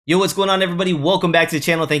Yo, what's going on, everybody? Welcome back to the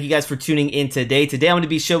channel. Thank you guys for tuning in today. Today I'm going to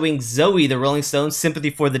be showing ZOEY, the Rolling Stones, Sympathy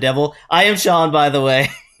for the Devil. I am Sean, by the way.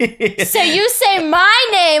 So you say my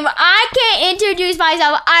name. I can't introduce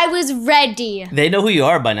myself. I was ready. They know who you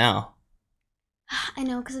are by now. I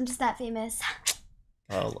know, because I'm just that famous.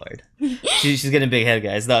 Oh, Lord. She's getting a big head,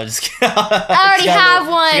 guys. No, I'm just kidding. I already have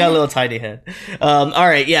one. She got a little tiny head. All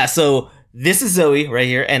right, yeah, so this is ZOEY right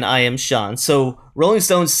here, and I am Sean. So, Rolling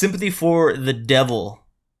Stones, Sympathy for the Devil.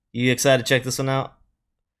 You excited to check this one out?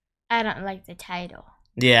 I don't like the title.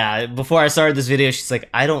 Yeah, before I started this video, she's like,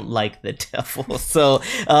 I don't like the devil. So,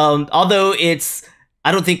 although it's,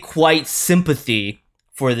 I don't think quite sympathy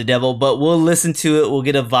for the devil, but we'll listen to it, we'll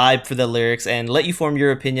get a vibe for the lyrics, and let you form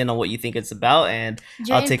your opinion on what you think it's about, and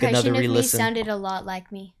I'll take another re-listen. Sounded a lot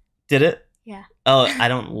like me. Did it? Yeah. Oh, I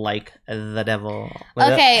don't like the devil.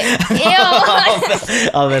 Okay. Ew.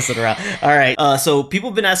 I'll mess it around. All right. So people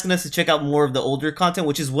have been asking us to check out more of the older content,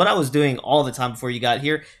 which is what I was doing all the time before you got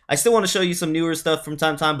here. I still want to show you some newer stuff from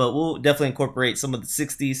time to time, but we'll definitely incorporate some of the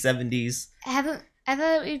 60s, 70s. I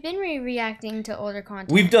thought we've been reacting to older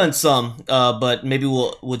content. We've done some, but maybe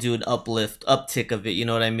we'll do an uptick of it. You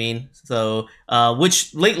know what I mean? So,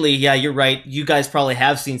 which lately, yeah, you're right. You guys probably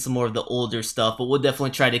have seen some more of the older stuff, but we'll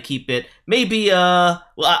definitely try to keep it. Maybe, well,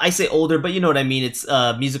 I say older, but you know what I mean. It's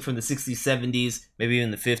music from the 60s, 70s, maybe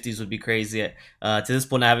even the 50s would be crazy. To this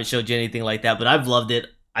point, I haven't showed you anything like that, but I've loved it.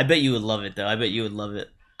 I bet you would love it, though. I bet you would love it.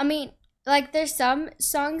 I mean, like, there's some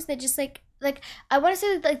songs that just like I want to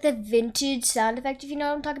say like the vintage sound effect, if you know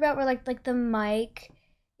what I'm talking about, where like the mic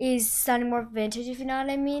is sounding more vintage, if you know what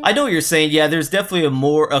I mean. I know what you're saying. Yeah, there's definitely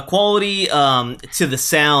a quality to the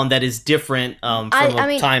sound that is different from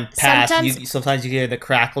time past. Sometimes you hear the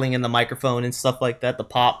crackling in the microphone and stuff like that, the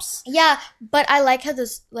pops. Yeah, but I like how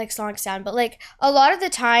those like songs sound. But like a lot of the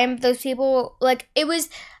time, those people like it was,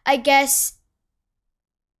 I guess,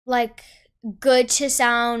 like good to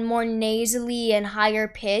sound more nasally and higher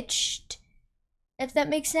pitched. If that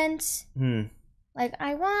makes sense. Like,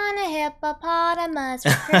 I want a hippopotamus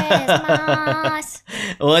for Christmas.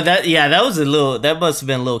 Well, that must have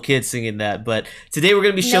been a little kid singing that. But today we're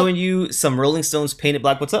gonna be showing you some Rolling Stones Painted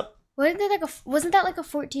Black. What's up? Wasn't that like a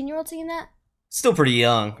 14-year-old singing that? Still pretty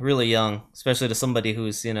young, really young, especially to somebody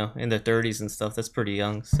who's, you know, in their 30s and stuff. That's pretty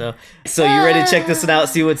young. So you ready to check this one out,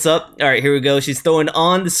 see what's up? All right, here we go. She's throwing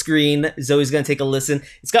on the screen. ZOEY's gonna take a listen.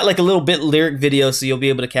 It's got like a little bit lyric video, so you'll be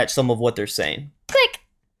able to catch some of what they're saying. Click.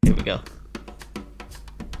 Here we go.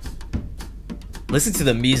 Listen to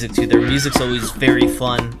the music too. Their music's always very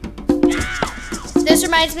fun. This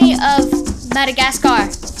reminds me of Madagascar.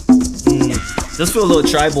 Does feel a little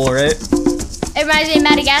tribal, right? It reminds me of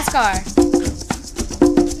Madagascar.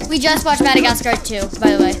 We just watched Madagascar 2,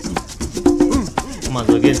 by the way. Come on,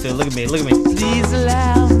 look into it. Look at me. Look at me. Please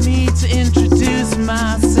allow me to introduce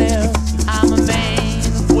myself. I'm a man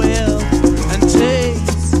of will and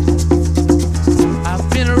taste. I've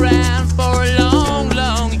been around for a long,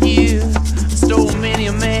 long year. Stole many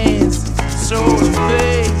a man's soul of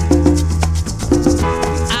faith.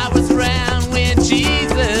 I was around when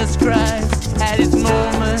Jesus Christ had his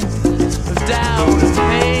moment of doubt and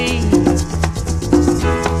pain.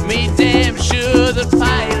 Made damn sure the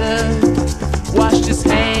pilot washed his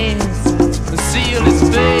hands and sealed his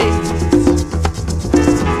face.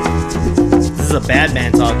 This is a bad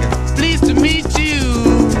man talking. Pleased to meet you.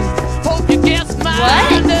 Hope you guessed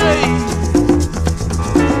my name.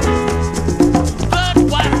 But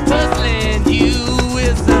what's puzzling you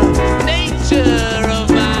is the nature of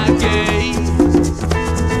my game.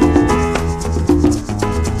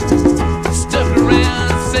 Stuck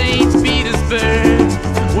around St. Petersburg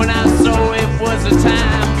when I saw it was a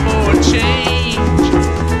time for a change.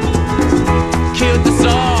 Killed the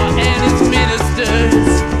Tsar and his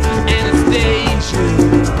ministers. Anastasia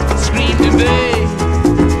screamed today.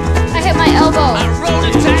 I hit my elbow. I rode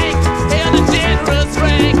a tank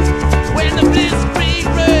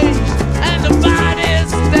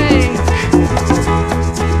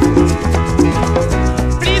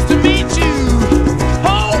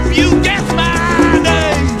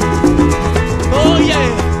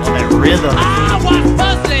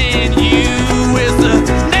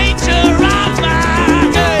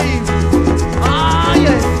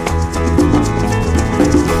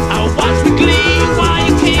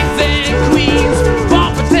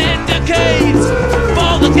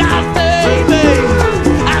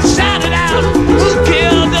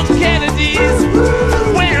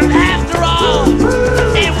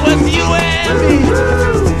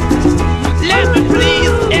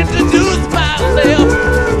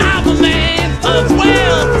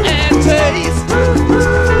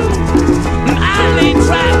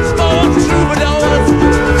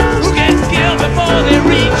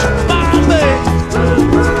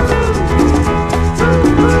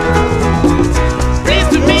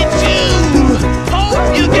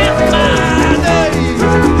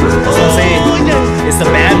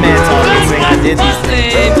did these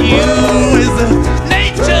things. Fussing you is the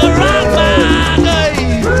nature of my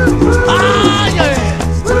game. Ah, yeah.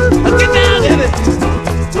 Get down in it.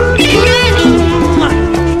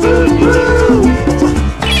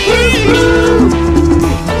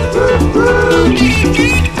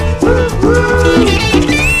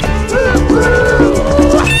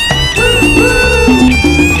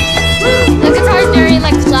 The guitar's very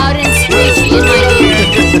like loud and screechy in my ear.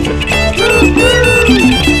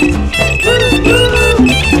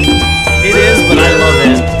 It is, but I love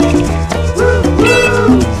it.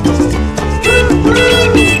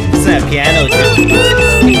 It's that piano too.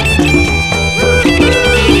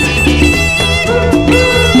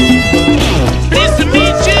 Pleased to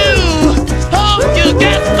meet you. Hope you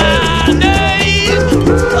get my name.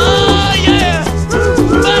 Oh yeah.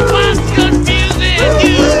 But what's confusing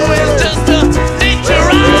you is just the nature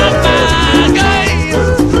of my game.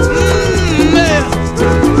 Yeah.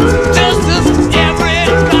 Just as every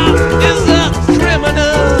cop is a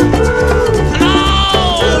criminal, and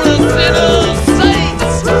all the sinners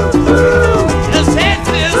saints. This head,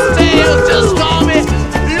 this tail, just call me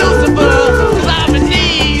Lucifer, 'cause I'm in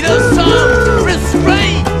need of some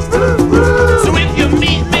restraint. So if you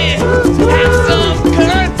meet me, have some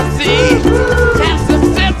courtesy, have some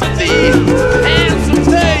sympathy, and some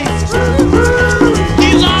taste.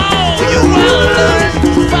 Use all your well-learned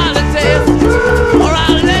politics, or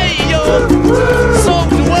I'll lay your soul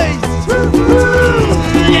to waste.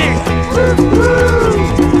 Yeah.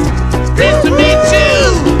 Pleased to meet you.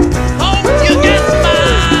 Hope you get my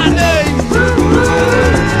name.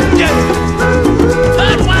 Yeah.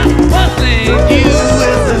 But what's puzzling you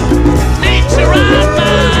is the nature of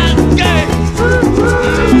my game.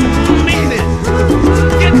 Mean it.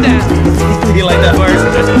 Get down. You like that part?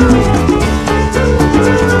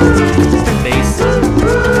 Bass.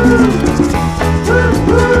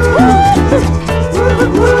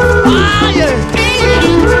 Ah, yeah.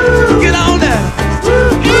 Get on down.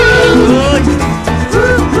 Oh,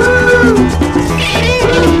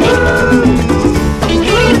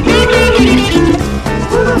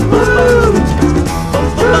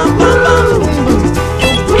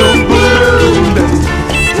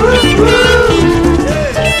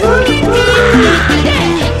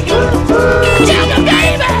 Tell me,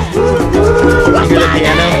 baby, what's Hear the my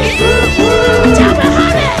piano? name? Tell me,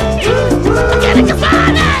 honey, can I get my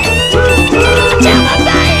name? Tell me,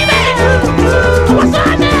 baby, what's my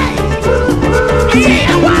name? Tell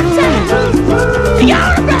you what time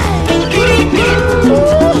you're the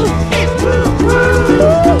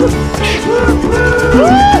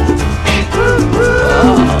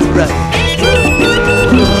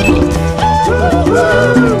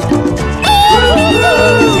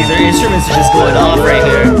These instruments are just going off right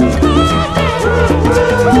here.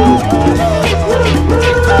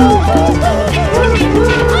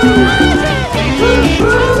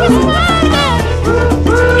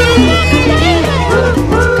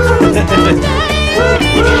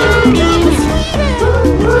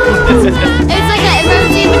 It's like if I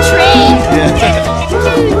was in a train.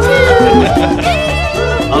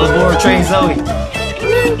 All aboard train Zoe.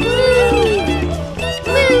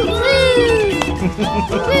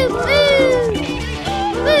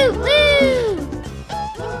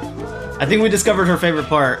 I think we discovered her favorite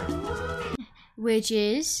part. Which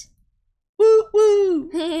is Woo woo.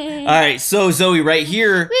 All right, so Zoe, right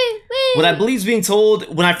here, what I believe is being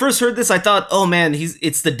told. When I first heard this, I thought, "Oh man,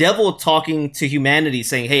 it's the devil talking to humanity,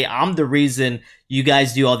 saying, hey, I'm the reason you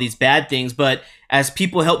guys do all these bad things." But as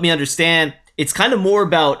people help me understand, it's kind of more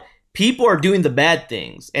about people are doing the bad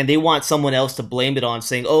things, and they want someone else to blame it on,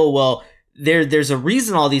 saying, "Oh well, there's a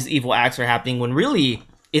reason all these evil acts are happening." When really,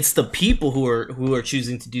 it's the people who are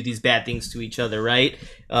choosing to do these bad things to each other, right?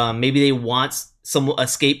 Maybe they want a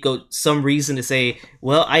scapegoat, some reason to say,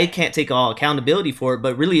 well, I can't take all accountability for it,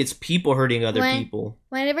 but really it's people hurting other people.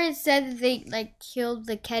 Whenever it said that they like killed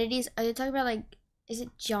the Kennedys, are they talking about like, is it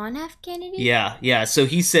John F. Kennedy? Yeah. So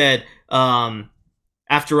he said,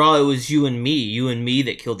 after all, it was you and me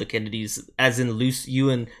that killed the Kennedys, as in you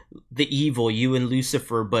and the evil, you and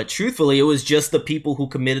Lucifer. But truthfully, it was just the people who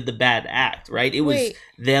committed the bad act, right? It was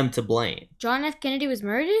them to blame. John F. Kennedy was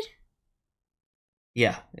murdered?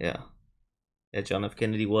 Yeah, John F.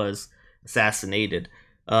 Kennedy was assassinated,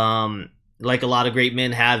 like a lot of great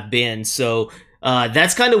men have been. So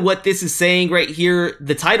that's kind of what this is saying right here.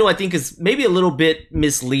 The title, I think, is maybe a little bit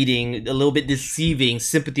misleading, a little bit deceiving,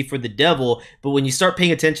 Sympathy for the Devil. But when you start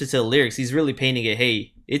paying attention to the lyrics, he's really painting it,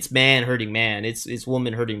 hey, it's man hurting man. It's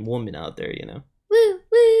woman hurting woman out there, you know? Woo,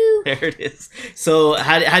 woo. There it is. So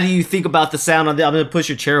how do you think about the sound on the? I'm gonna push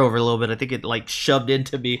your chair over a little bit. I think it like shoved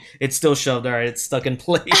into me. It's still shoved. All right, it's stuck in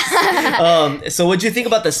place. So what'd you think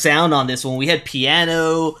about the sound on this one? We had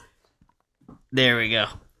piano. There we go.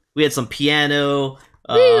 We had some piano.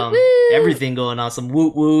 Everything going on. Some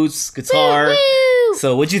woot woots, guitar. Woo, woo.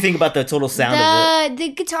 So what'd you think about the total sound of it? The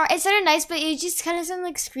guitar, it sounded nice, but it just kind of sounded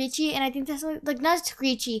like screechy, and I think that's like not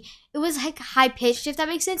screechy. It was like high pitched, if that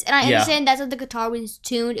makes sense. And I understand that's what the guitar was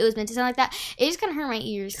tuned. It was meant to sound like that. It just kind of hurt my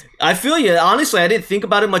ears. I feel you. Honestly, I didn't think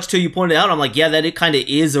about it much till you pointed it out. I'm like, yeah, that it kind of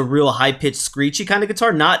is a real high pitched, screechy kind of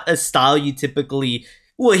guitar, not a style you typically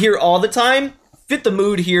will hear all the time. Fit the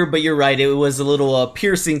mood here, but you're right. It was a little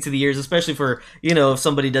piercing to the ears, especially for, you know, if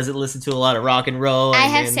somebody doesn't listen to a lot of rock and roll. I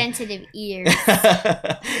have sensitive ears.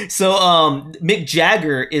 So, Mick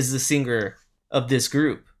Jagger is the singer of this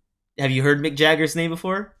group. Have you heard Mick Jagger's name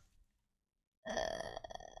before?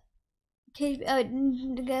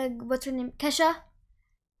 What's her name? Kesha?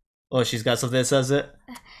 Oh, she's got something that says it?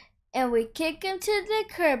 And we kick them to the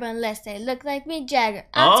curb unless they look like Mick Jagger.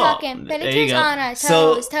 I'm talking pedicures on our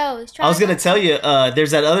toes. I was going to tell you,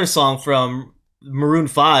 there's that other song from Maroon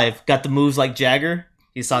 5, Got the Moves Like Jagger.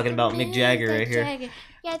 He's talking about Mick Jagger right here.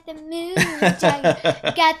 Got the moves,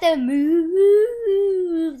 Jagger. Got the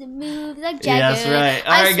moves like Jagger. Yeah, that's right.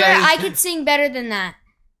 All I right, swear guys. I could sing better than that.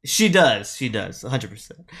 She does,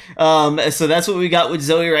 100%. So that's what we got with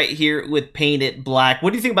Zoe right here with Paint It Black. What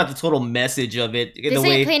do you think about the total message of it? This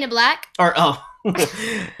ain't Paint It Black?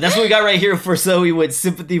 That's what we got right here for Zoe with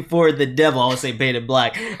Sympathy for the Devil. I would say Paint It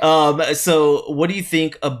Black. So what do you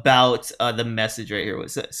think about the message right here with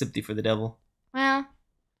Sympathy for the Devil? Well,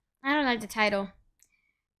 I don't like the title.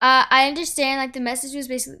 I understand, like, the message was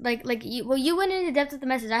basically, you went into depth with the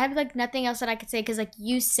message. I have, like, nothing else that I could say, because, like,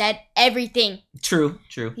 you said everything. True.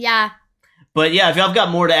 Yeah. But, yeah, if y'all got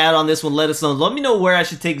more to add on this one, let us know. Let me know where I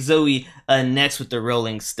should take Zoe next with the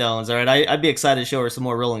Rolling Stones, all right? I'd be excited to show her some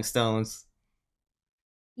more Rolling Stones.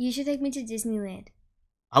 You should take me to Disneyland.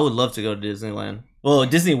 I would love to go to Disneyland. Well,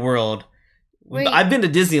 Disney World. Wait. I've been to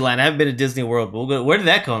Disneyland. I haven't been to Disney World. But where did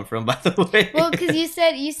that come from, by the way? Well, because you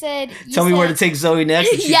said. Tell me where to take Zoe next.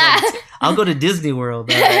 And she's yeah. like, I'll go to Disney World.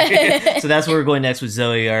 All right. So that's where we're going next with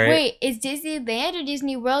Zoe. All right. Wait, is Disneyland or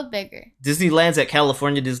Disney World bigger? Disneyland's at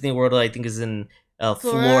California. Disney World, I think, is in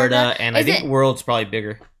Florida, and I think World's probably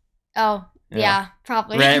bigger. Oh, yeah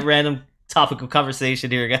probably. Random topic of conversation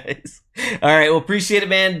here, guys. All right. Well, appreciate it,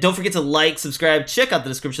 man. Don't forget to like, subscribe, check out the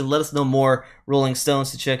description. Let us know more Rolling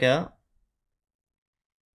Stones to check out.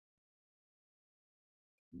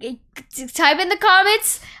 Type in the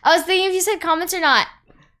comments. I was thinking if you said comments or not.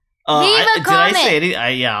 Leave a comment. Did I say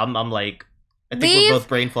anything? Yeah, I'm like, I think we're both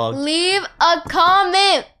brain fogged. Leave a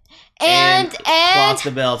comment. And clock the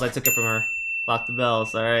bells. I took it from her. Clock the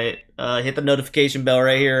bells. All right. Hit the notification bell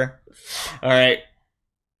right here. All right.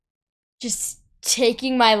 Just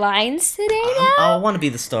taking my lines today now? I want to be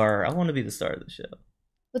the star. I want to be the star of the show.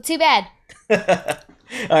 Well, too bad.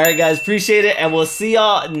 All right, guys. Appreciate it. And we'll see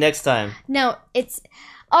y'all next time. No, it's...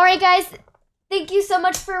 All right, guys. Thank you so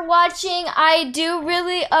much for watching. I do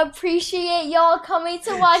really appreciate y'all coming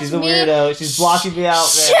to watch me. She's a weirdo. She's blocking me out,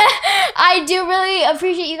 man. I do really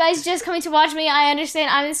appreciate you guys just coming to watch me. I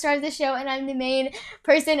understand I'm the star of the show and I'm the main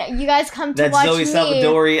person. You guys come to watch me. That's Zoe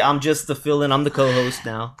Salvadori. I'm just the fill-in. I'm the co-host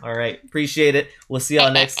now. All right. Appreciate it. We'll see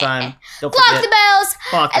y'all next time. Don't forget. Clock the bells.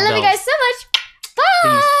 Clock the I love bells. you guys so much. Bye.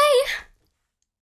 Peace.